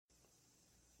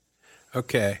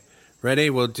Okay. Ready?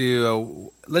 Let's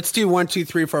do 1, 2,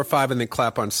 3, 4, 5, and then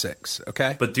clap on 6.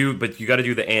 Okay. But you got to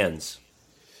do the ands.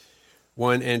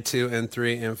 1 and 2 and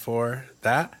 3 and 4.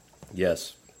 That,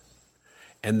 Yes.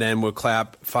 and then we'll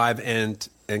clap 5 and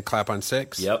clap on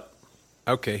 6. Yep.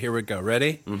 Okay. Here we go.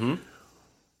 Ready? Mm-hmm.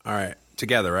 All right.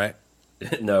 Together, right?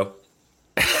 No.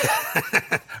 All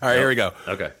right. Here we go.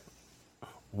 Okay.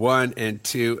 1 and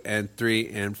 2 and 3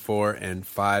 and 4 and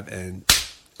 5 and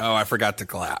I forgot to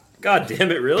clap. God damn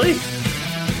it! Really?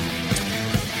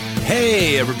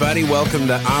 Hey, everybody. Welcome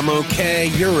to I'm Okay,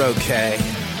 You're Okay.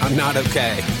 I'm not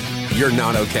okay. You're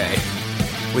not okay.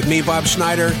 With me, Bob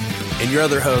Schneider, and your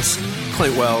other host,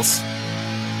 Clint Wells.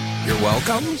 You're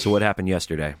welcome. So what happened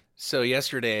yesterday? So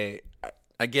yesterday,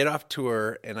 I get off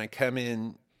tour, and I come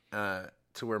in to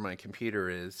where my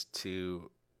computer is to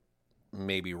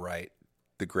maybe write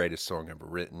the greatest song ever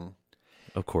written.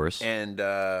 Of course. And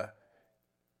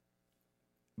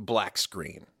black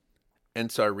screen. And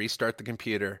so I restart the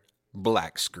computer,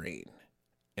 black screen.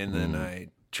 And then I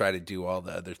try to do all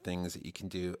the other things that you can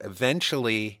do.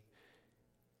 Eventually,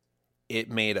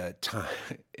 it made a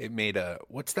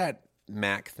what's that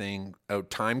Mac thing? Oh,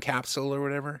 time capsule or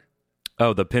whatever?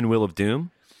 Oh, the Pinwheel of Doom?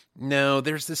 No,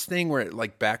 there's this thing where it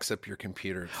like backs up your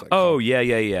computer. It's like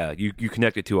yeah. You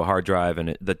connect it to a hard drive,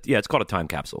 and it's called a time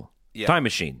capsule. Yeah. Time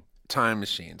machine. Time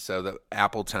machine. So the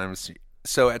Apple time machine.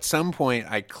 So at some point,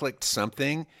 I clicked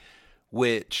something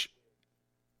which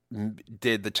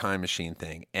did the time machine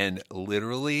thing. And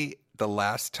literally, the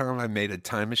last time I made a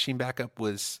time machine backup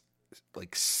was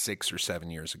like 6 or 7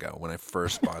 years ago when I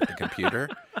first bought the computer.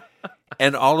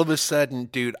 And all of a sudden,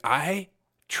 dude, I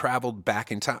traveled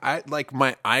back in time. I like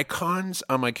my icons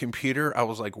on my computer. I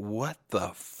was like, what the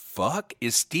fuck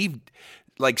is Steve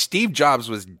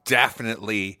Jobs was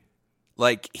definitely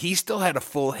like, he still had a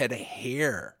full head of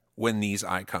hair when these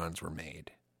icons were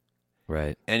made.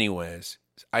 Right. Anyways,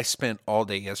 I spent all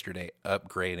day yesterday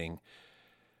upgrading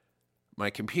my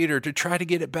computer to try to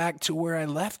get it back to where I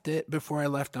left it before I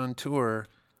left on tour,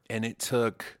 and it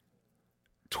took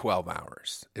 12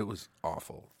 hours. It was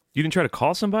awful. You didn't try to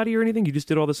call somebody or anything? You just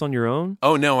did all this on your own?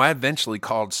 Oh, no, I eventually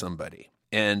called somebody,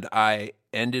 and I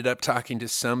ended up talking to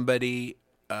somebody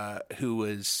who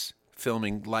was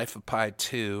filming Life of Pi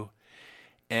 2,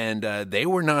 and they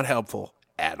were not helpful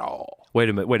at all. Wait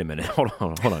a minute. Hold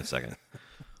on a second.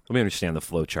 Let me understand the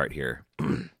flow chart here.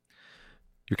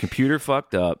 Your computer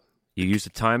fucked up. You used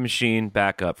a time machine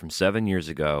backup from 7 years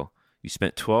ago. You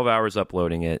spent 12 hours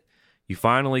uploading it. You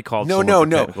finally called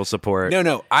technical support.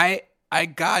 No. I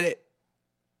got it.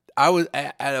 I was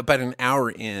at about an hour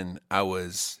in. I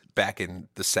was back in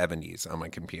the 70s on my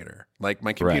computer. Like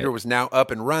my computer was now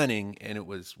up and running and it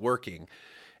was working.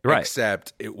 Right.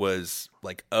 Except it was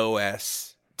like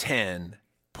OS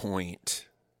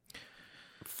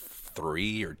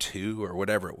 10.3 or 2 or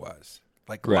whatever it was.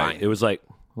 Like right. Lion. It was like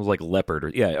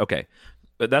Leopard. Okay.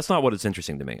 But that's not what is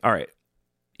interesting to me. All right.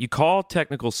 You call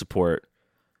technical support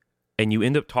and you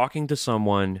end up talking to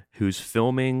someone who's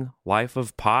filming Life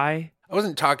of Pi. I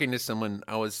wasn't talking to someone.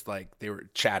 I was like, they were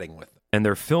chatting with them. And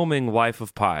they're filming Life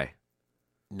of Pi.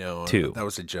 No, too. That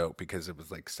was a joke because it was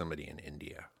like somebody in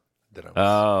India that I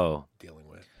was dealing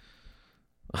with.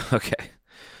 Okay.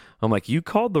 I'm like, you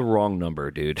called the wrong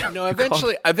number, dude. No,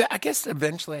 eventually, I guess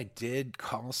eventually I did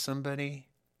call somebody.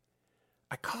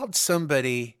 I called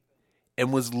somebody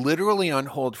and was literally on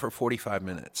hold for 45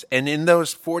 minutes. And in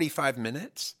those 45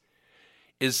 minutes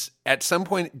is at some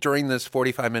point during those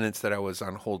 45 minutes that I was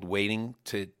on hold waiting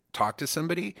to talk to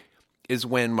somebody is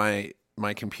when my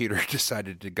computer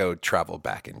decided to go travel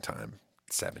back in time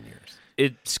 7 years.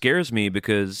 It scares me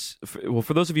because,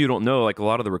 for those of you who don't know, like a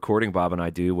lot of the recording Bob and I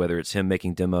do, whether it's him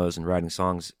making demos and writing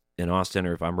songs in Austin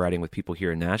or if I'm writing with people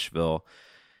here in Nashville,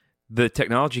 the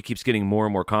technology keeps getting more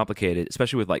and more complicated,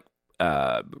 especially with like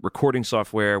recording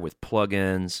software, with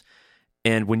plugins.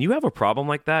 And when you have a problem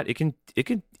like that, it can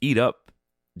eat up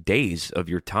days of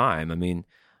your time. I mean,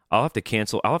 I'll have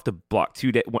to block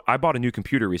 2 days. I bought a new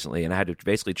computer recently, and I had to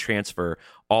basically transfer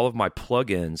all of my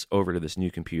plugins over to this new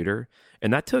computer,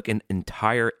 and that took an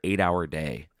entire 8-hour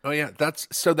day. Oh yeah, that's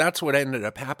what ended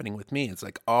up happening with me. It's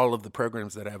like all of the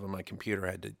programs that I have on my computer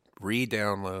I had to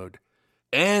re-download,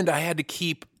 and I had to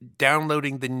keep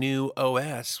downloading the new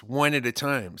OS one at a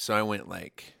time. So I went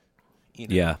like,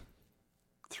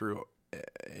 through,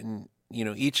 and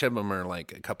each of them are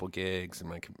like a couple gigs,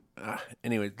 and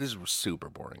anyway, this was super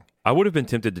boring. I would have been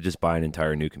tempted to just buy an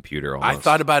entire new computer almost. I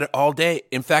thought about it all day.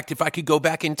 In fact, if I could go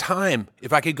back in time,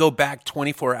 if I could go back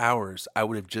 24 hours, I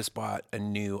would have just bought a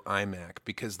new iMac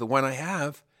because the one I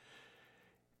have,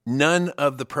 none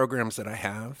of the programs that I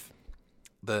have,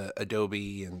 the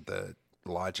Adobe and the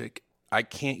Logic, I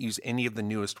can't use any of the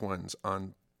newest ones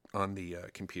on the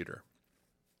computer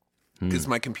because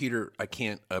my computer, I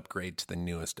can't upgrade to the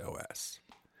newest OS.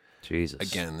 Jesus.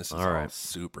 Again, this is all right.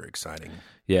 super exciting.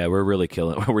 Yeah, we're really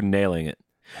killing it. We're nailing it.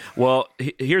 Well,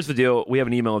 here's the deal. We have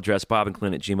an email address,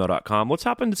 bobandclint@gmail.com. Let's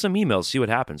hop into some emails, see what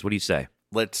happens. What do you say?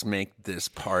 Let's make this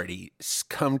party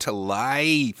come to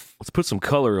life. Let's put some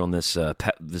color on this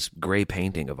this gray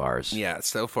painting of ours. Yeah,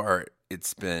 so far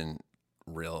it's been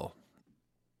real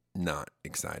not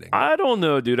exciting. I don't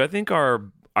know, dude. I think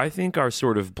our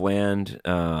sort of bland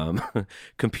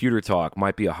computer talk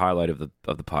might be a highlight of the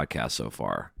podcast so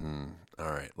far.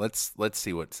 All right, let's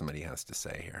see what somebody has to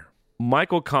say here.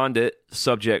 Michael Condit,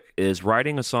 subject is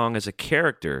writing a song as a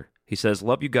character. He says,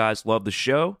 love you guys, love the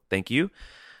show. Thank you.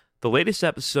 The latest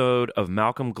episode of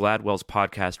Malcolm Gladwell's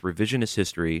podcast, Revisionist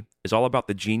History, is all about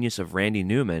the genius of Randy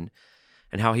Newman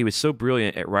and how he was so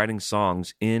brilliant at writing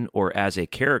songs in or as a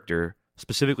character,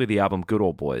 specifically the album Good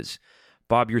Old Boys.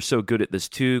 Bob, you're so good at this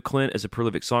too. Clint, as a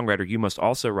prolific songwriter, you must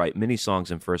also write many songs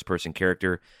in first-person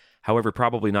character, however,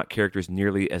 probably not characters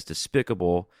nearly as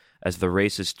despicable as the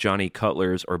racist Johnny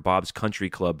Cutler's or Bob's Country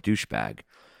Club douchebag.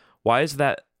 Why is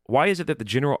it that the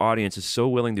general audience is so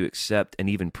willing to accept and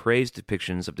even praise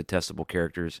depictions of detestable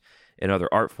characters in other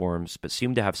art forms, but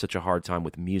seem to have such a hard time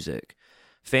with music?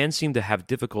 Fans seem to have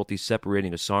difficulty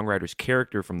separating a songwriter's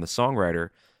character from the songwriter,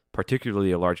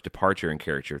 particularly a large departure in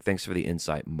character. Thanks for the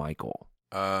insight, Michael.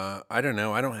 I don't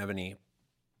know. I don't have any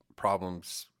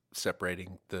problems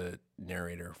separating the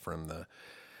narrator from the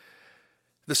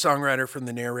songwriter from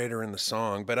the narrator in the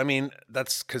song. But I mean,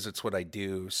 that's because it's what I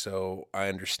do, so I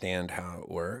understand how it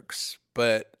works.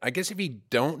 But I guess if you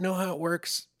don't know how it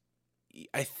works,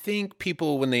 I think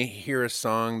people, when they hear a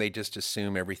song, they just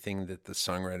assume everything that the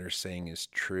songwriter's saying is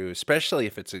true, especially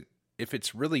if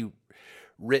it's really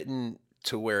written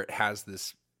to where it has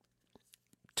this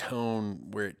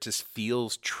tone where it just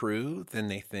feels true. Then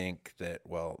they think that,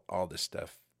 well, all this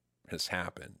stuff has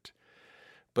happened.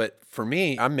 But for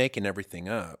me, I'm making everything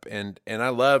up. And I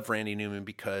love Randy Newman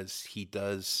because he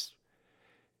does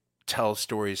tell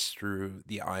stories through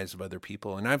the eyes of other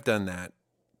people. And I've done that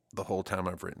the whole time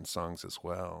I've written songs as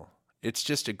well. It's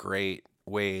just a great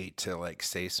way to like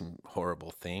say some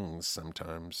horrible things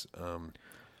sometimes.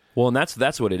 Well, and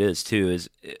that's what it is too.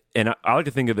 And I like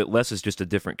to think of it less as just a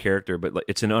different character, but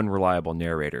it's an unreliable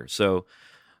narrator. So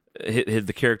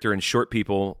the character in Short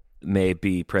People may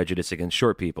be prejudiced against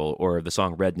short people, or the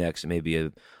song Rednecks may be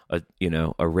a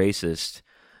racist.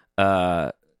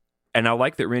 And I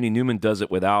like that Randy Newman does it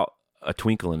without a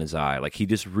twinkle in his eye. Like he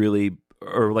just really,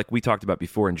 or like we talked about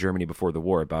before in Germany before the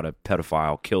war about a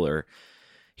pedophile killer.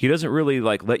 He doesn't really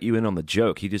like let you in on the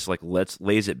joke. He just like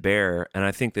lays it bare. And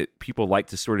I think that people like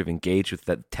to sort of engage with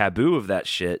that taboo of that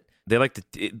shit. They like to.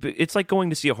 It's like going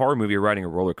to see a horror movie or riding a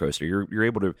roller coaster. You're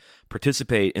able to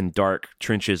participate in dark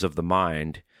trenches of the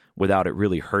mind without it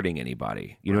really hurting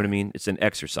anybody. You know what I mean? It's an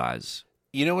exercise.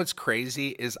 You know what's crazy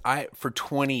is for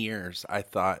 20 years, I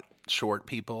thought Short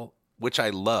People, which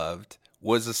I loved,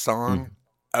 was a song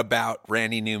about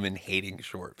Randy Newman hating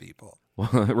short people.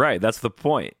 Right. That's the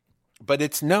point. But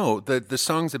the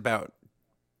song's about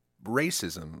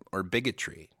racism or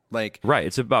bigotry. Like, right.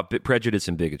 It's about prejudice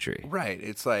and bigotry. Right.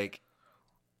 It's like,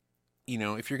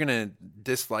 if you're going to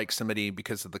dislike somebody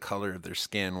because of the color of their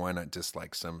skin, why not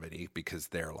dislike somebody because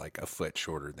they're like a foot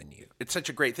shorter than you? It's such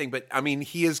a great thing. But I mean,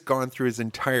 he has gone through his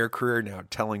entire career now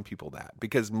telling people that,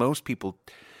 because most people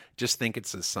just think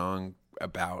it's a song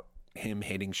about him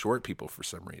hating short people for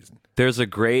some reason. There's a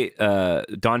great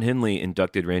Don Henley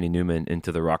inducted Randy Newman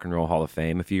into the Rock and Roll Hall of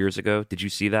Fame a few years ago. Did you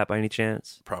see that by any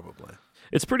chance? Probably.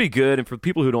 It's pretty good. And for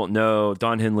people who don't know,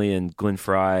 Don Henley and Glenn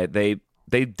Frey, they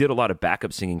did a lot of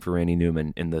backup singing for Randy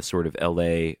Newman in the sort of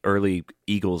LA early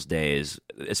Eagles days.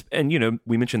 And,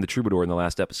 we mentioned the Troubadour in the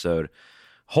last episode.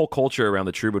 Whole culture around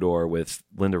the Troubadour with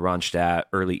Linda Ronstadt,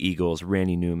 early Eagles,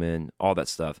 Randy Newman, all that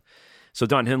stuff. So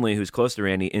Don Henley, who's close to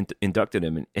Randy, inducted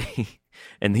him,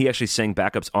 and he actually sang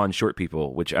backups on Short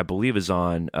People, which I believe is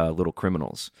on Little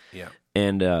Criminals. Yeah.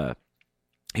 And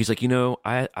he's like,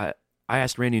 I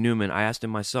asked Randy Newman, I asked him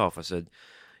myself, I said,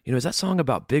 is that song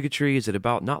about bigotry? Is it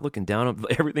about not looking down on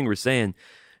everything we're saying?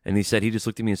 And he just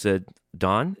looked at me and said,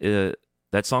 Don,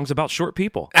 that song's about short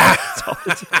people.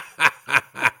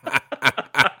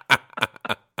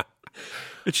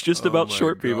 It's just about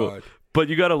short people. But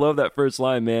you got to love that first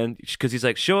line, man, because he's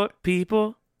like, short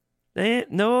people, they ain't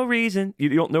no reason. You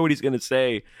don't know what he's going to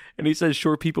say. And he says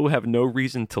short people have no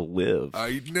reason to live.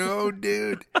 I know,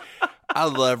 dude. I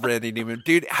love Randy Newman.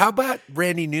 Dude, how about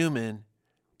Randy Newman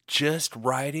just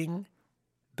writing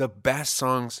the best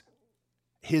songs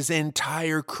his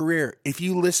entire career. If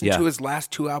you listen Yeah. to his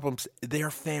last 2 albums,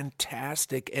 they're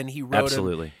fantastic. And he wrote them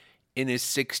Absolutely. in his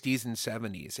 60s and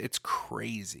 70s. It's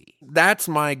crazy. That's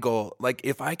my goal. Like,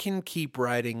 if I can keep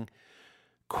writing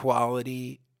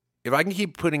quality, if I can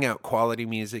keep putting out quality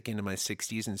music into my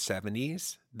 60s and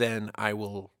 70s, then I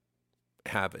will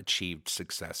have achieved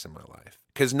success in my life.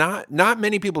 Because not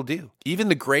many people do. Even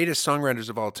the greatest songwriters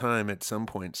of all time at some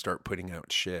point start putting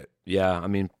out shit. Yeah, I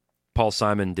mean, Paul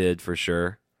Simon did for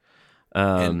sure.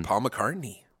 And Paul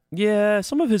McCartney. Yeah,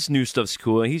 some of his new stuff's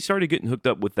cool. He started getting hooked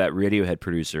up with that Radiohead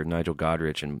producer, Nigel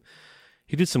Godrich, and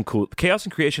he did some cool... Chaos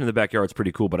and Creation in the Backyard is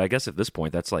pretty cool, but I guess at this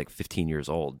point, that's like 15 years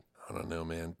old. I don't know,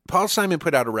 man. Paul Simon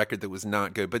put out a record that was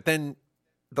not good, but then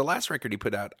the last record he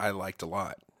put out, I liked a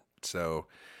lot. So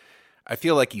I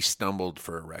feel like he stumbled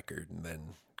for a record and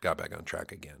then got back on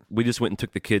track again. We just went and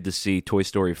took the kid to see Toy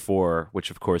Story 4,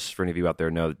 which, of course, for any of you out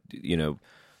there know,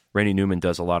 Randy Newman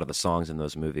does a lot of the songs in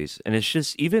those movies. And it's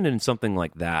just, even in something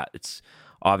like that, it's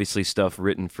obviously stuff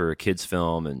written for a kid's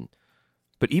film.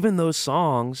 But even those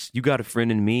songs, You Got a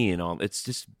Friend in Me and all, it's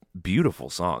just beautiful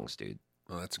songs, dude.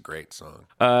 Well, that's a great song.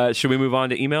 Should we move on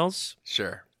to emails?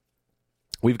 Sure.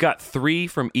 We've got 3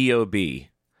 from EOB.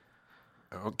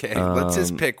 Okay, let's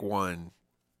just pick one.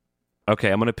 Okay,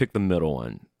 I'm going to pick the middle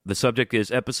one. The subject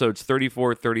is episodes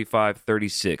 34, 35,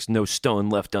 36. No stone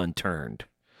left unturned.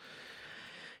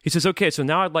 He says, okay, so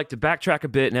now I'd like to backtrack a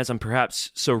bit, and as I'm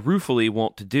perhaps so ruefully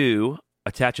wont to do,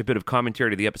 attach a bit of commentary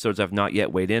to the episodes I've not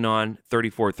yet weighed in on,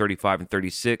 34, 35, and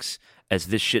 36, as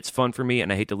this shit's fun for me,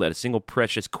 and I hate to let a single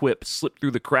precious quip slip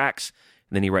through the cracks.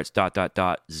 And then he writes ...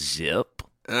 zip.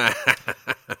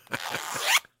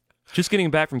 Just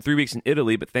getting back from 3 weeks in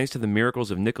Italy, but thanks to the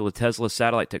miracles of Nikola Tesla's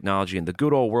satellite technology and the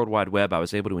good old World Wide Web, I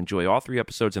was able to enjoy all 3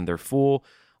 episodes in their full,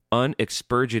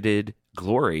 unexpurgated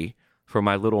glory from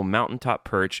my little mountaintop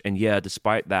perch. And yeah,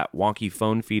 despite that wonky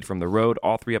phone feed from the road,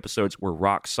 all 3 episodes were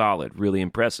rock solid, really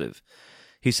impressive.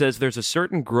 He says there's a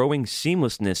certain growing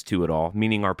seamlessness to it all,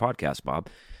 meaning our podcast, Bob,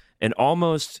 an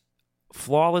almost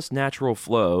flawless natural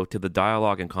flow to the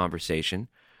dialogue and conversation,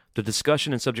 the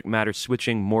discussion and subject matter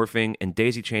switching, morphing, and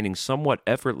daisy-chaining somewhat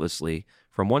effortlessly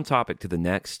from one topic to the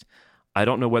next. I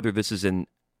don't know whether this is an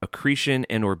accretion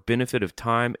and or benefit of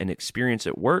time and experience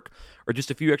at work, or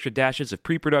just a few extra dashes of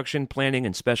pre-production, planning,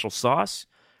 and special sauce,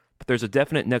 but there's a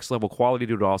definite next-level quality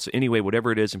to it all. So anyway,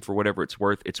 whatever it is and for whatever it's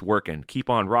worth, it's working. Keep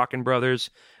on rocking,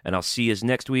 brothers, and I'll see you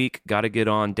next week. Got to get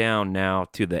on down now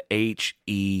to the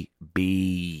HEB.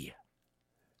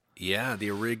 Yeah, the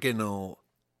original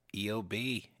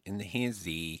EOB in the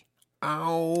hizzy.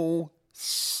 Ow.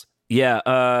 Yeah,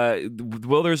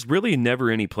 well, there's really never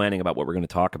any planning about what we're going to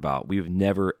talk about. We've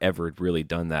never, ever really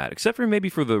done that, except for maybe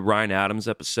for the Ryan Adams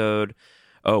episode.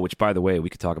 Oh, which, by the way, we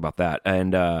could talk about that.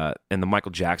 And the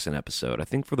Michael Jackson episode. I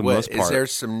think for the most part... Is there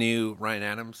some new Ryan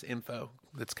Adams info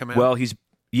that's come out? Well,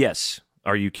 yes.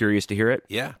 Are you curious to hear it?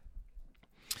 Yeah.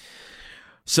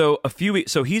 So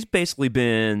he's basically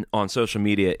been on social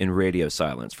media in radio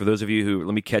silence. For those of you who,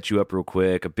 let me catch you up real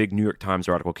quick. A big New York Times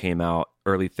article came out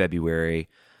early February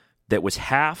that was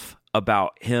half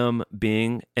about him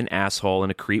being an asshole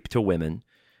and a creep to women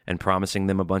and promising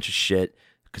them a bunch of shit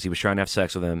because he was trying to have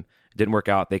sex with them. It didn't work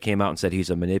out. They came out and said he's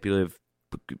a manipulative,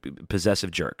 possessive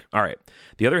jerk. All right.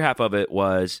 The other half of it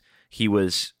was he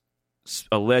was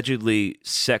allegedly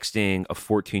sexting a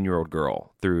 14-year-old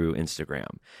girl through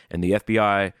Instagram. And the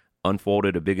FBI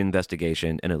unfolded a big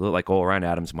investigation, and it looked like Ryan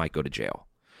Adams might go to jail.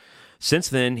 Since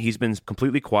then, he's been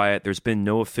completely quiet. There's been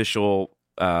no official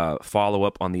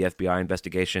follow-up on the FBI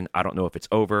investigation. I don't know if it's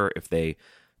over, if they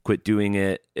quit doing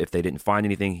it, if they didn't find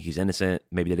anything, he's innocent,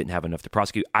 maybe they didn't have enough to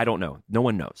prosecute. I don't know. No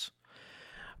one knows.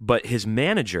 But his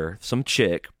manager, some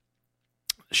chick,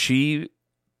 she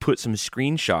put some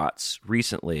screenshots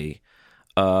recently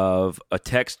of a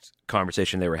text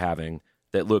conversation they were having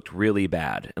that looked really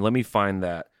bad. And let me find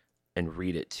that and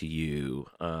read it to you.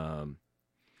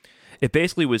 It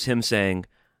basically was him saying,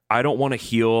 I don't want to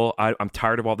heal. I'm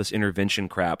tired of all this intervention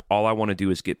crap. All I want to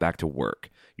do is get back to work.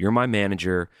 You're my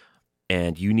manager,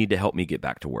 and you need to help me get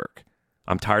back to work.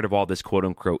 I'm tired of all this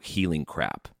quote-unquote healing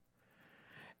crap.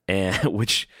 And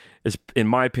which is, in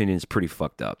my opinion, is pretty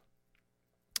fucked up.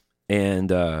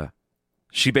 And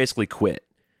she basically quit.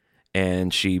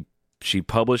 And she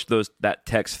published that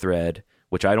text thread,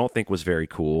 which I don't think was very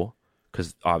cool,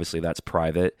 because obviously that's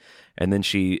private. And then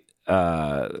she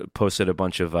posted a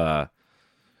bunch of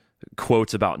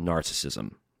quotes about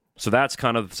narcissism. So that's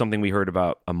kind of something we heard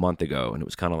about a month ago, and it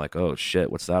was kind of like, oh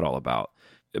shit, what's that all about?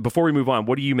 Before we move on,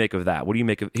 what do you make of that? What do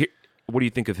you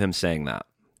think of him saying that?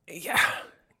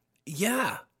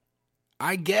 Yeah,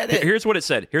 I get it. Here's what it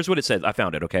said. I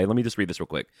found it. Okay, let me just read this real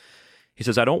quick. He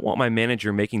says, I don't want my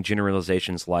manager making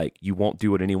generalizations like, you won't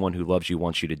do what anyone who loves you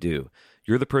wants you to do.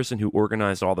 You're the person who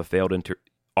organized all the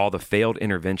failed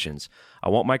interventions. I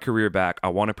want my career back. I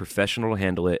want a professional to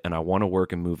handle it, and I want to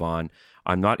work and move on.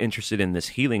 I'm not interested in this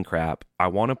healing crap. I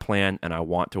want a plan, and I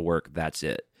want to work. That's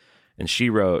it. And she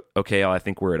wrote, okay, I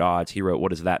think we're at odds. He wrote,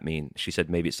 what does that mean? She said,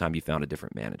 maybe it's time you found a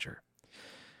different manager.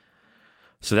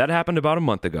 So that happened about a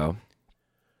month ago.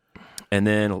 And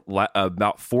then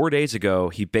about 4 days ago,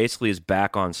 he basically is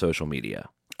back on social media.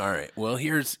 All right. Well,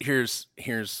 here's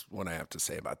what I have to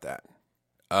say about that.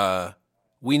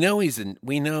 We know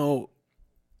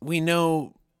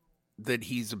that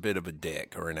he's a bit of a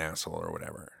dick or an asshole or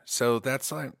whatever. So that's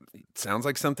like, sounds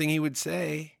like something he would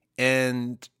say.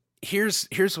 And here's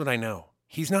what I know.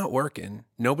 He's not working.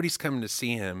 Nobody's coming to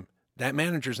see him. That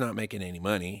manager's not making any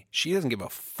money. She doesn't give a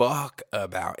fuck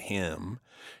about him.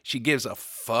 She gives a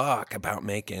fuck about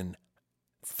making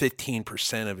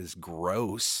 15% of his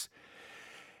gross.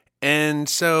 And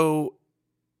so,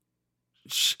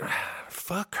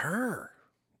 fuck her.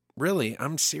 Really,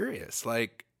 I'm serious.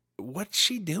 Like, what's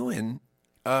she doing?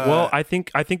 Well, I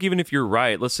think even if you're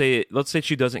right, let's say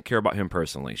she doesn't care about him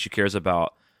personally. She cares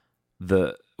about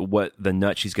the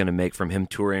nut she's going to make from him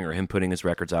touring or him putting his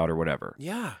records out or whatever.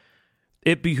 Yeah.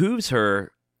 It behooves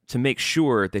her to make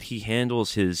sure that he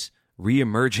handles his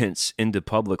reemergence into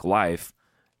public life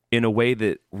in a way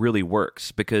that really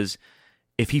works. Because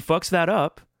if he fucks that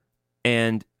up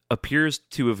and appears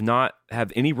to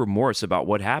have any remorse about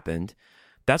what happened,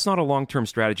 that's not a long-term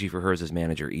strategy for her as his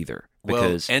manager either.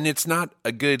 Because, and it's not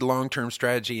a good long-term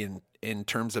strategy in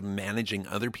terms of managing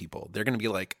other people. They're going to be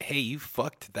like, hey, you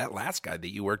fucked that last guy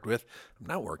that you worked with. I'm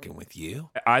not working with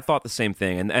you. I thought the same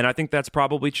thing. And I think that's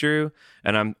probably true.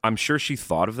 And I'm sure she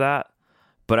thought of that.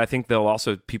 But I think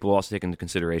people will also take into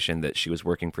consideration that she was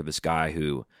working for this guy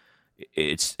who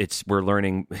we're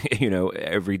learning,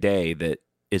 every day that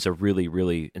is a really,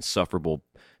 really insufferable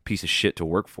piece of shit to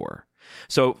work for.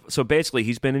 So basically,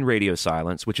 he's been in radio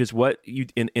silence, which is what you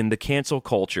in the cancel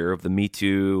culture of the Me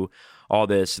Too, all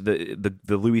this, the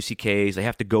Louis C.K.'s, they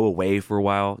have to go away for a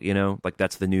while, like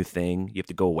that's the new thing. You have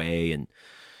to go away, and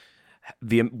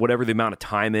whatever the amount of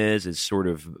time is sort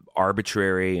of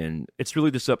arbitrary, and it's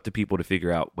really just up to people to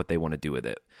figure out what they want to do with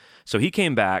it. So he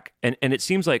came back, and it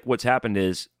seems like what's happened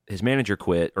is his manager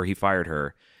quit or he fired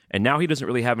her, and now he doesn't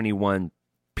really have anyone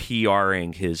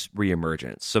PRing his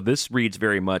reemergence. So this reads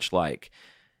very much like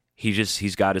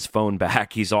he's got his phone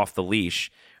back, he's off the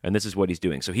leash, and this is what he's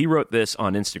doing. So he wrote this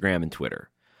on Instagram and Twitter.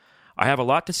 I have a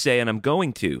lot to say, and I'm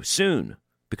going to soon,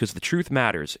 because the truth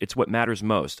matters. It's what matters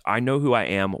most. I know who I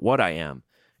am, what I am.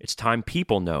 It's time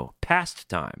people know, past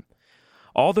time.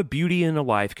 All the beauty in a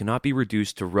life cannot be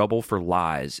reduced to rubble for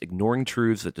lies, ignoring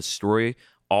truths that destroy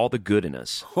all the good in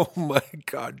us. Oh my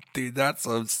God, dude, that's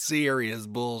some serious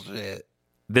bullshit.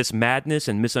 This madness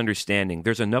and misunderstanding,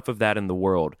 there's enough of that in the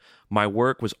world. My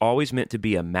work was always meant to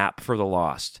be a map for the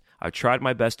lost. I've tried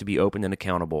my best to be open and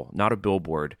accountable, not a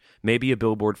billboard. Maybe a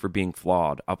billboard for being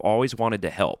flawed. I've always wanted to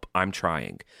help. I'm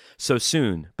trying. So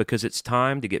soon, because it's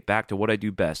time to get back to what I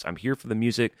do best. I'm here for the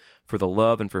music, for the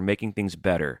love, and for making things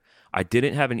better. I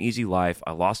didn't have an easy life.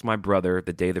 I lost my brother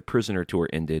the day the Prisoner tour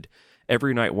ended.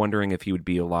 Every night wondering if he would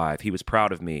be alive. He was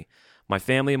proud of me. My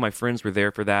family and my friends were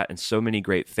there for that, and so many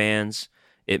great fans.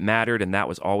 It mattered, and that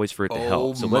was always for it to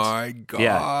help. Oh, my God.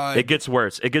 Yeah, it gets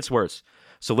worse. It gets worse.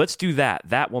 So let's do that.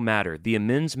 That will matter. The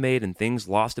amends made and things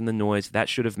lost in the noise, that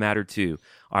should have mattered too.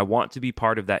 I want to be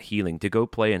part of that healing, to go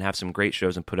play and have some great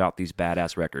shows and put out these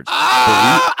badass records.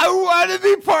 I want to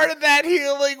be part of that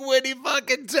healing when he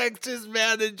fucking texts his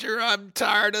manager, I'm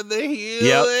tired of the healing.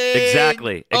 Yep,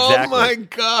 exactly. Oh, my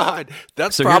God.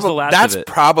 That's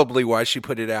probably why she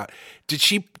put it out. Did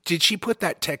she put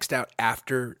that text out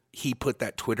after he put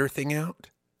that Twitter thing out?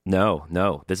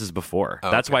 No. This is before.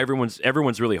 Oh, that's why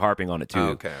everyone's really harping on it too.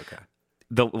 Oh, okay.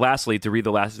 Lastly, to read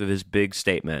the last of his big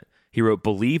statement, he wrote,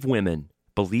 believe women,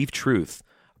 believe truth,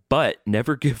 but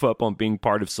never give up on being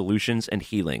part of solutions and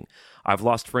healing. I've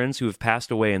lost friends who have passed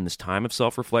away in this time of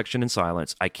self-reflection and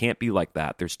silence. I can't be like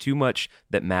that. There's too much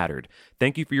that mattered.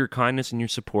 Thank you for your kindness and your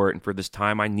support and for this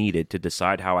time I needed to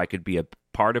decide how I could be a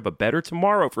part of a better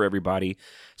tomorrow for everybody.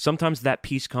 Sometimes that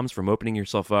peace comes from opening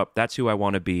yourself up. That's who I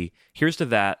want to be. Here's to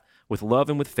that, with love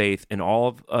and with faith in all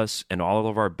of us and all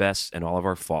of our bests and all of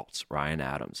our faults, Ryan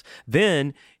Adams.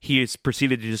 Then he has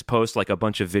proceeded to just post like a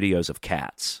bunch of videos of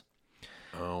cats.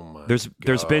 Oh my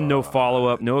There's been no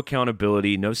follow-up, no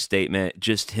accountability, no statement,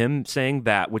 just him saying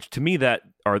that, which to me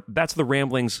that's the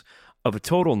ramblings of a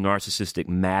total narcissistic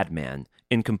madman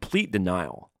in complete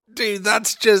denial. Dude,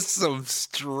 that's just some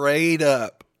straight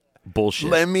up bullshit.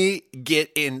 Let me get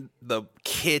in the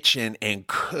kitchen and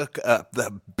cook up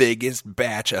the biggest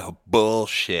batch of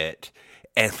bullshit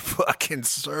and fucking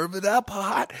serve it up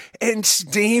hot and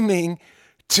steaming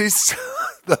to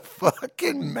the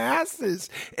fucking masses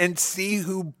and see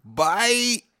who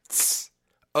bites.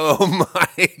 Oh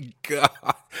my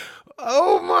God.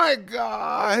 Oh my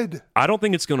God. I don't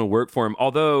think it's going to work for him.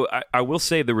 Although I will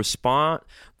say the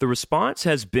response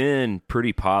has been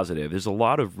pretty positive. There's a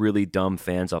lot of really dumb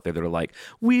fans out there that are like,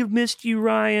 "We've missed you,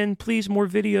 Ryan. Please, more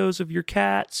videos of your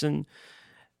cats."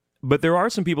 But there are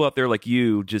some people out there like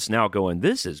you just now going,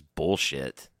 "This is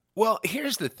bullshit." Well,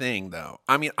 here's the thing, though.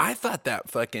 I mean, I thought that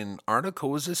fucking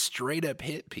article was a straight up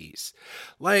hit piece.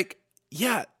 Like,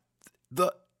 yeah,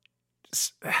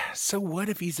 so what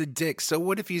if he's a dick? So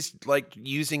what if he's like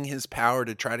using his power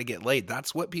to try to get laid?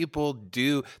 That's what people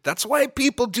do. That's why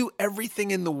people do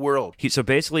everything in the world. So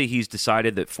basically, he's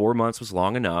decided that 4 months was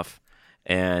long enough,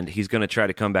 and he's going to try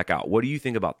to come back out. What do you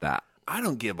think about that? I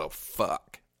don't give a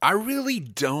fuck. I really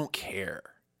don't care.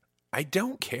 I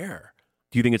don't care.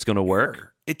 Do you think it's going to work?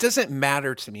 It doesn't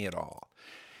matter to me at all.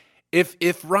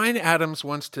 If Ryan Adams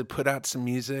wants to put out some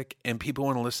music and people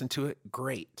want to listen to it,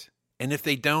 great. And if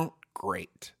they don't,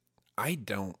 great.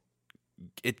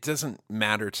 It doesn't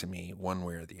matter to me one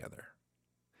way or the other.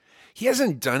 He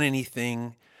hasn't done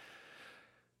anything.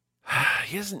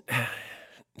 He hasn't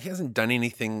done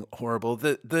anything horrible.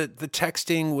 The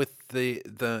texting with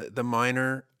the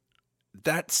minor,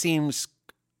 that seems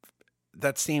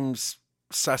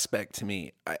suspect to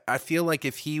me. I feel like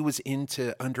if he was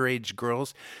into underage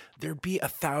girls, there'd be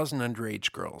 1,000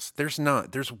 underage girls. There's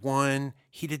not. There's one.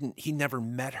 He never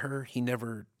met her. He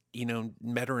never,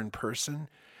 met her in person.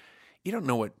 You don't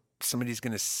know what somebody's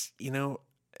going to,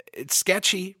 it's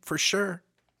sketchy for sure.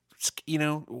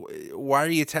 Why are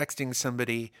you texting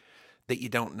somebody that you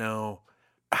don't know?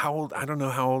 How old? I don't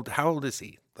know how old is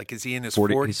he? Like, is he in his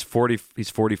 40s? He's 40. He's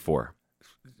 44.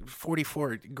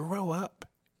 44. Grow up.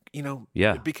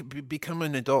 Yeah. Become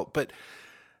an adult. But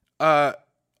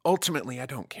ultimately, I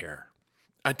don't care.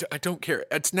 I don't care.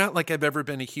 It's not like I've ever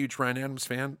been a huge Ryan Adams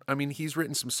fan. I mean, he's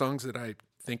written some songs that I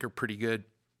think are pretty good.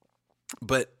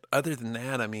 But other than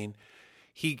that, I mean,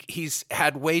 he's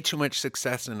had way too much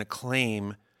success and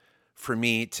acclaim for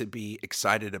me to be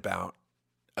excited about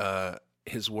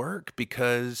his work,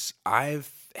 because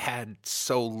I've had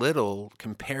so little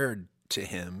compared to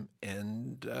him,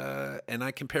 and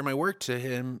I compare my work to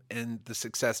him, and the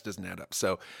success doesn't add up.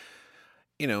 So,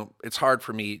 it's hard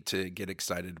for me to get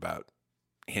excited about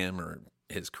him or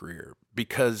his career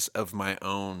because of my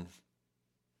own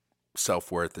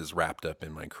self-worth is wrapped up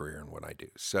in my career and what I do.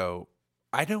 So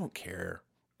I don't care.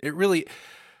 It really,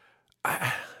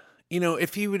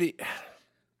 if he would,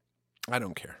 I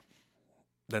don't care.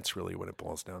 That's really what it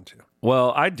boils down to.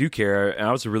 Well, I do care, and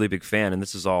I was a really big fan, and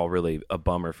this is all really a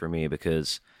bummer for me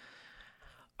because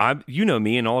you know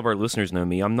me, and all of our listeners know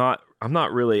me. I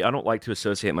don't like to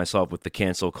associate myself with the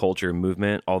cancel culture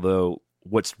movement, although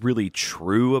what's really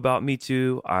true about Me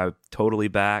Too, I totally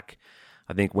back.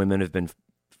 I think women have been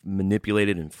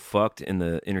manipulated and fucked in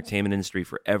the entertainment industry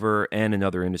forever and in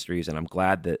other industries, and I'm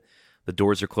glad that the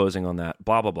doors are closing on that,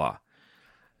 blah, blah, blah.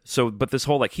 So, but this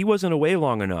whole, he wasn't away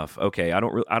long enough. Okay, I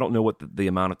don't know what the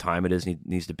amount of time it is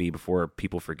needs to be before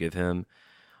people forgive him.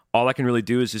 All I can really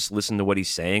do is just listen to what he's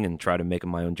saying and try to make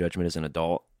my own judgment as an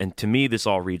adult. And to me, this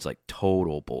all reads like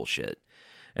total bullshit.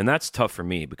 And that's tough for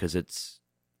me because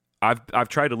I've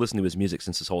tried to listen to his music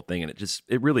since this whole thing, and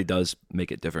it really does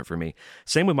make it different for me.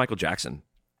 Same with Michael Jackson.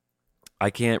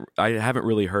 I haven't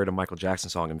really heard a Michael Jackson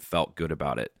song and felt good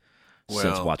about it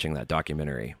since watching that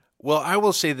documentary. Well, I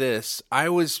will say this. I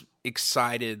was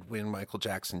excited when Michael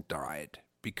Jackson died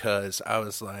because I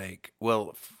was like,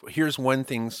 well, here's one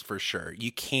thing's for sure.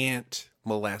 You can't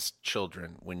molest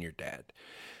children when you're dead.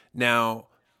 Now,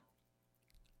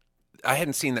 I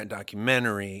hadn't seen that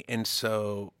documentary, and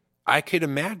so I could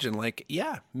imagine,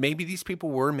 maybe these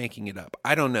people were making it up.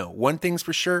 I don't know. One thing's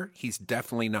for sure, he's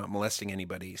definitely not molesting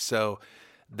anybody. So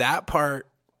that part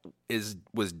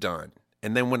was done.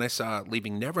 And then when I saw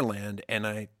Leaving Neverland, and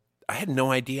I had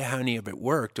no idea how any of it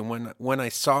worked, and when I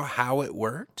saw how it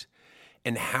worked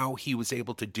and how he was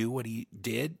able to do what he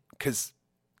did, because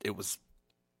it was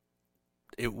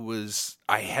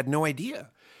I had no idea.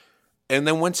 And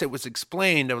then once it was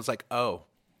explained, I was like, oh,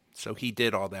 so he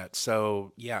did all that.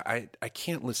 So, yeah, I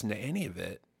can't listen to any of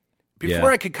it. Before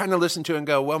I could kind of listen to it and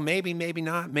go, well, maybe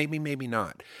not, maybe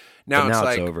not. Now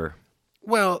it's over.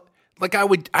 Well,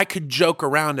 I could joke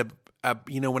around,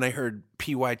 when I heard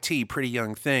PYT, Pretty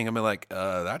Young Thing, I'm like,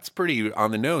 that's pretty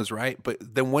on the nose, right?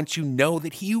 But then once you know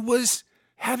that he was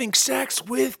having sex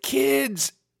with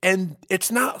kids And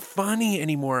it's not funny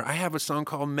anymore. I have a song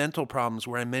called Mental Problems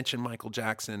where I mention Michael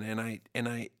Jackson and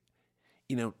I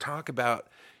talk about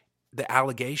the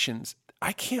allegations.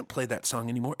 I can't play that song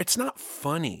anymore. It's not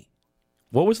funny.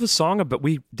 What was the song about?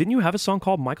 Didn't you have a song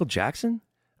called Michael Jackson?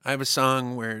 I have a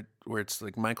song where it's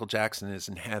like Michael Jackson is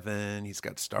in heaven. He's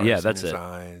got stars in his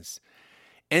eyes.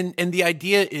 And the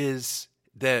idea is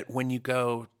that when you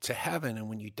go to heaven and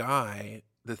when you die,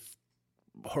 the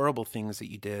horrible things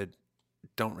that you did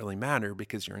don't really matter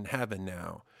because you're in heaven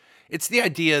now. It's the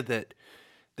idea that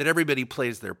everybody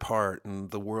plays their part and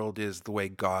the world is the way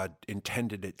God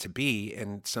intended it to be.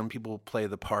 And some people play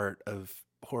the part of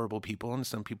horrible people and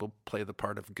some people play the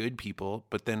part of good people.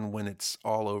 But then when it's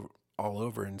all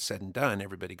over and said and done,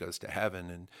 everybody goes to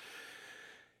heaven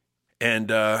and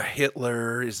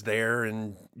Hitler is there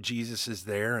and Jesus is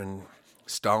there and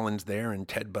Stalin's there and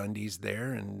Ted Bundy's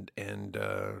there and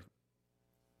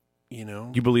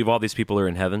You believe all these people are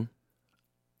in heaven?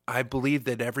 I believe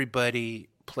that everybody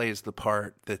plays the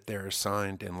part that they're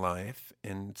assigned in life,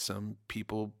 and some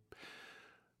people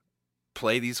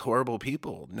play these horrible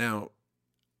people. Now,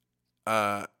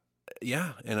 and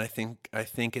I think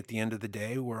at the end of the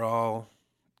day, we're all,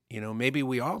 maybe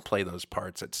we all play those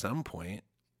parts at some point.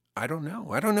 I don't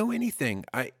know. I don't know anything.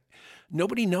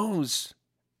 Nobody knows.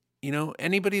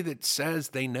 Anybody that says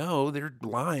they know, they're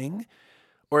lying,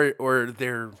 or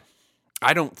they're.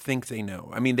 I don't think they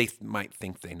know. I mean, they might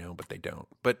think they know, but they don't.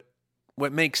 But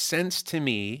what makes sense to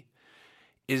me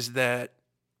is that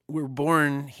we're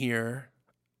born here,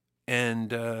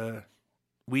 and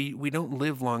we don't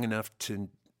live long enough to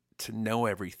know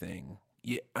everything.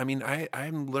 Yeah, I mean,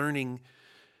 I'm learning.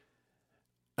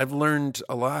 I've learned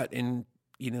a lot in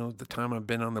the time I've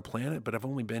been on the planet, but I've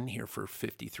only been here for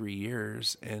 53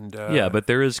 years, and but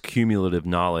there is cumulative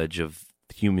knowledge of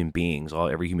human beings,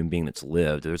 every human being that's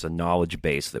lived. There's a knowledge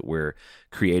base that we're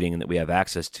creating and that we have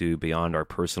access to beyond our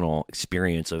personal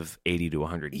experience of 80 to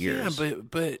 100 years. Yeah,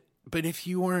 but if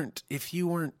you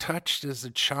weren't touched as a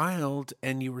child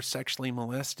and you were sexually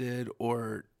molested,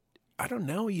 or I don't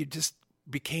know, you just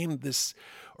became this,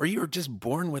 or you were just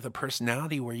born with a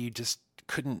personality where you just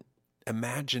couldn't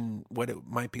imagine what it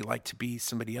might be like to be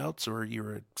somebody else, or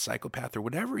you're a psychopath or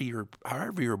whatever,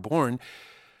 however you were born.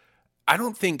 I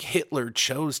don't think Hitler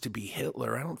chose to be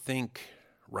Hitler. I don't think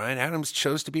Ryan Adams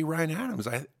chose to be Ryan Adams.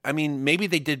 I mean, maybe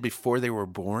they did before they were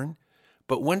born,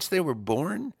 but once they were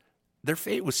born, their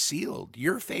fate was sealed.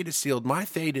 Your fate is sealed. My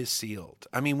fate is sealed.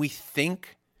 I mean, we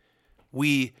think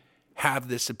we have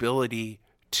this ability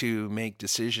to make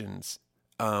decisions,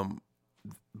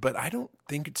 but I don't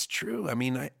think it's true. I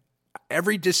mean,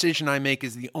 every decision I make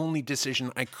is the only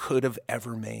decision I could have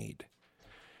ever made.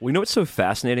 We know what's so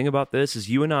fascinating about this is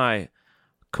you and I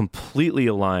completely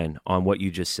align on what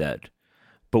you just said,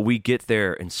 but we get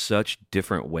there in such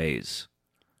different ways.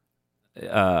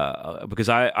 Because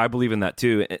I believe in that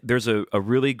too. There's a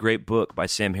really great book by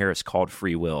Sam Harris called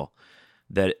Free Will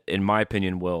that, in my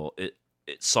opinion, it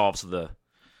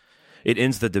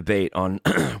ends the debate on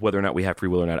whether or not we have free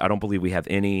will or not. I don't believe we have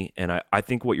any, and I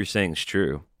think what you're saying is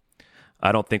true.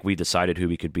 I don't think we decided who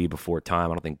we could be before time.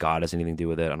 I don't think God has anything to do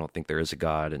with it. I don't think there is a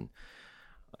God. And,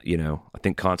 I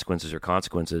think consequences are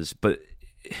consequences. But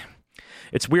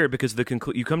it's weird because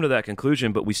you come to that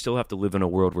conclusion, but we still have to live in a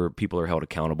world where people are held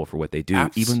accountable for what they do,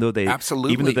 even though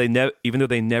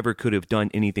they never could have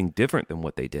done anything different than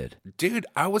what they did. Dude,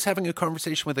 I was having a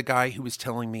conversation with a guy who was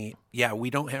telling me, yeah, we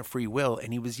don't have free will.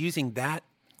 And he was using that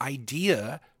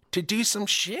idea to do some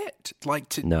shit, like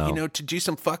to do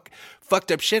some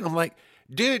fucked up shit. I'm like,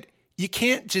 dude, you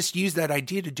can't just use that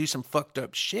idea to do some fucked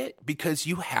up shit because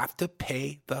you have to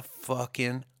pay the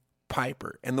fucking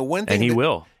piper. And the one thing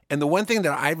will. And the one thing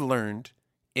that I've learned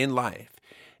in life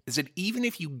is that even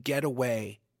if you get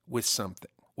away with something,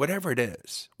 whatever it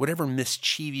is, whatever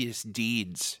mischievous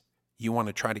deeds you want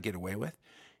to try to get away with,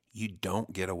 you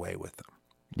don't get away with them.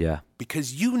 Yeah.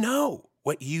 Because you know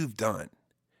what you've done.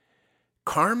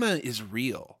 Karma is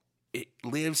real. It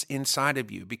lives inside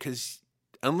of you because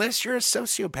unless you're a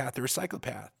sociopath or a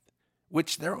psychopath,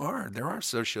 which there are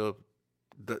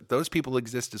those people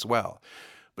exist as well.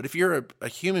 But if you're a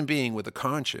human being with a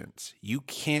conscience, you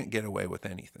can't get away with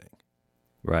anything.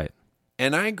 Right.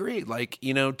 And I agree. Like,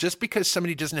 just because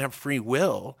somebody doesn't have free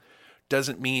will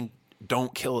doesn't mean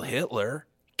don't kill Hitler.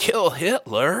 Kill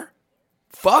Hitler.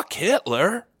 Fuck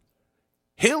Hitler.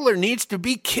 Hitler needs to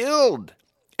be killed.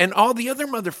 And all the other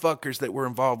motherfuckers that were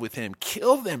involved with him,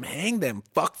 kill them, hang them,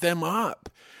 fuck them up.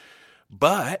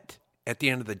 But at the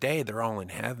end of the day, they're all in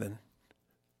heaven.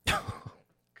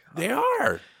 They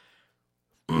are.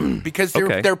 Because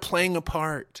they're playing a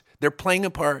part. They're playing a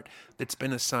part that's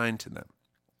been assigned to them.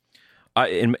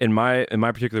 In my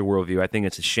particular worldview, I think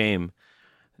it's a shame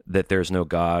that there's no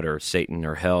God or Satan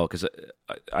or hell, because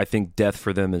I think death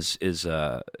for them is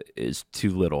too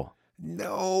little.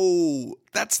 No,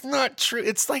 that's not true.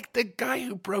 It's like the guy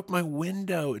who broke my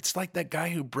window. It's like that guy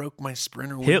who broke my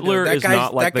Sprinter window. Hitler is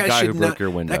not like the guy who broke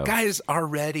your window. That guy is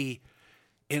already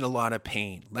in a lot of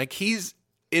pain. Like, he's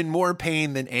in more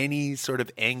pain than any sort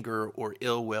of anger or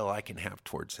ill will I can have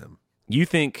towards him. You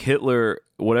think Hitler,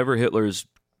 whatever Hitler's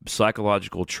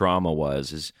psychological trauma was,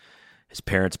 his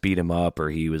parents beat him up, or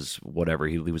he was whatever,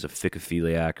 he was a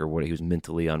phicophiliac, or what, he was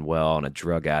mentally unwell and a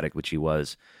drug addict, which he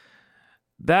was.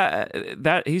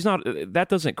 That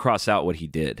doesn't cross out what he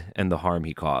did and the harm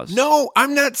he caused. No,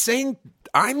 I'm not saying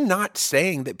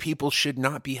that people should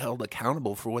not be held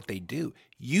accountable for what they do.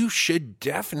 You should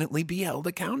definitely be held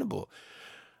accountable.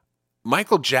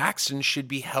 Michael Jackson should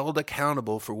be held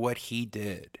accountable for what he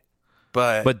did.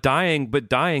 But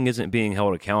dying isn't being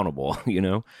held accountable, you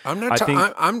know. I'm not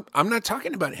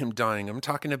talking about him dying. I'm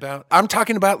talking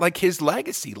about like his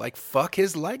legacy. Like, fuck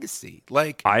his legacy.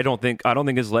 Like, I don't think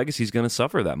his legacy is going to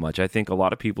suffer that much. I think a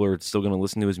lot of people are still going to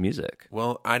listen to his music.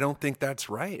 Well, I don't think that's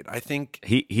right. I think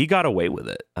he got away with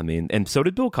it. I mean, and so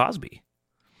did Bill Cosby.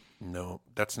 No,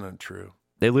 that's not true.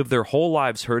 They lived their whole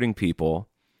lives hurting people,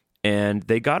 and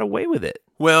they got away with it.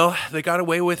 Well, they got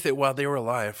away with it while they were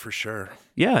alive, for sure.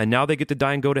 Yeah, and now they get to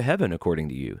die and go to heaven, according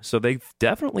to you. So they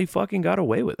definitely fucking got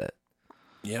away with it.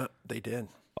 Yeah, they did.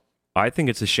 I think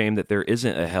it's a shame that there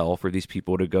isn't a hell for these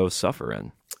people to go suffer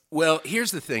in. Well,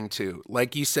 here's the thing, too.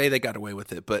 Like, you say they got away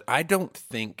with it, but I don't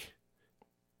think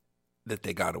that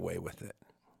they got away with it.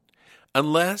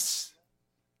 Unless,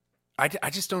 I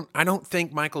don't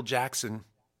think Michael Jackson,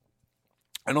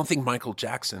 I don't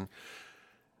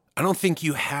think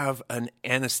you have an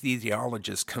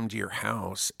anesthesiologist come to your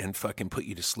house and fucking put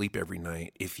you to sleep every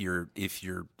night if you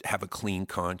have a clean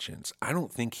conscience. I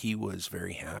don't think he was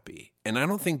very happy, and I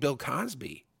don't think Bill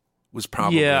Cosby was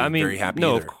probably very happy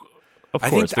either. Of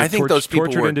course, I think those people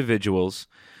tortured were individuals.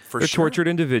 They're tortured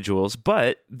individuals,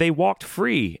 but they walked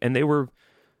free and they were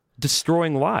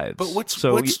destroying lives. But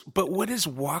what does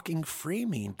walking free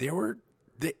mean? They were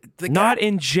not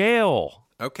in jail.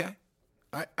 Okay.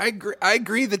 I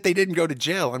agree that they didn't go to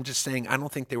jail. I'm just saying I don't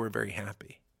think they were very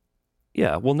happy.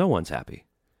 Yeah, well, no one's happy.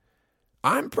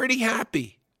 I'm pretty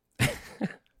happy.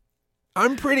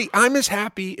 I'm as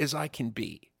happy as I can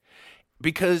be,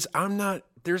 because I'm not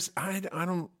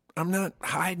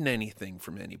hiding anything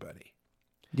from anybody.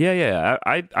 Yeah.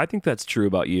 I think that's true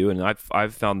about you, and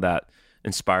I've found that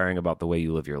inspiring about the way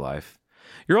you live your life.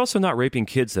 You're also not raping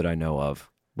kids that I know of,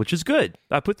 which is good.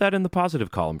 I put that in the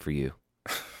positive column for you.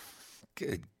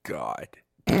 Good God.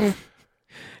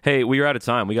 Hey, we are out of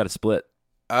time. We got to split.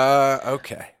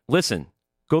 Okay. Listen,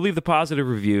 go leave the positive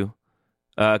review.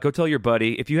 Go tell your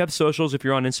buddy. If you have socials, if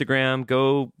you're on Instagram,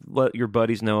 go let your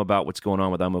buddies know about what's going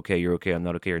on with I'm okay, you're okay, I'm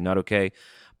not okay, you're not okay.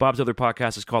 Bob's other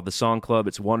podcast is called The Song Club.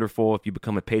 It's wonderful. If you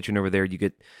become a patron over there, you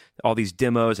get all these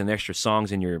demos and extra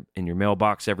songs in your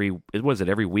mailbox every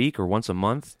week or once a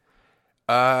month?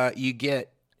 You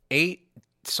get 8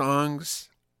 songs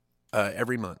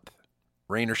every month.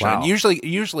 Rain or shine. Wow.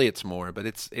 Usually it's more, but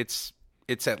it's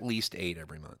at least 8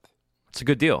 every month. It's a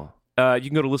good deal. You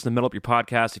can go to listen to Metal Up Your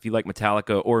Podcast if you like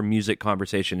Metallica or music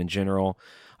conversation in general.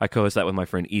 I co-host that with my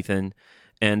friend Ethan.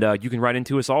 And you can write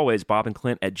into us always,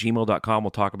 bobandclint@gmail.com.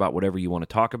 We'll talk about whatever you want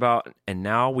to talk about. And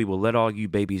now we will let all you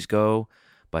babies go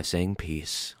by saying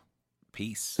peace.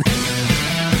 Peace.